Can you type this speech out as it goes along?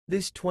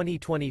This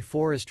 2020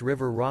 Forest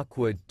River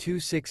Rockwood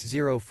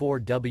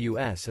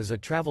 2604WS is a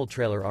travel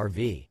trailer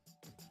RV.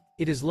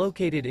 It is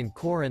located in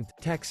Corinth,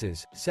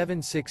 Texas,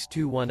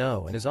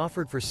 76210 and is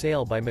offered for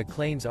sale by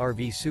McClain's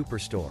RV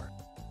Superstore.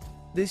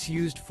 This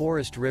used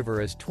Forest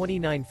River is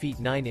 29 feet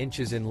 9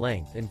 inches in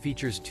length and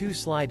features 2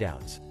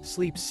 slideouts,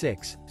 sleep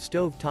 6,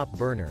 stove top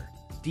burner,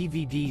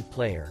 DVD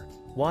player,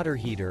 water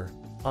heater,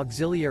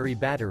 auxiliary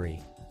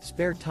battery,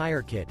 spare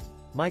tire kit,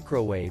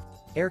 microwave,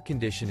 air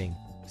conditioning,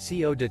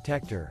 CO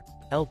detector,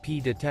 LP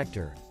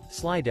detector,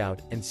 slideout,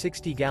 and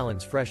 60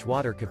 gallons fresh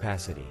water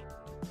capacity.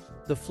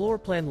 The floor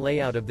plan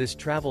layout of this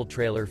travel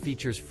trailer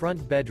features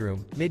front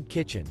bedroom,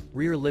 mid-kitchen,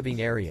 rear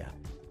living area.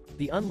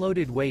 The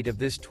unloaded weight of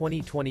this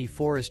 2020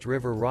 Forest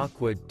River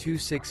Rockwood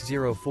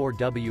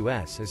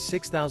 2604WS is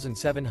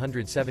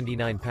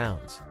 6,779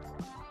 pounds.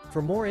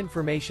 For more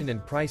information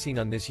and pricing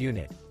on this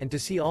unit, and to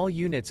see all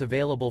units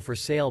available for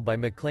sale by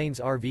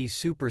McClain's RV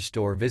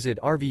Superstore, visit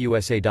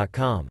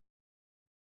RVUSA.com.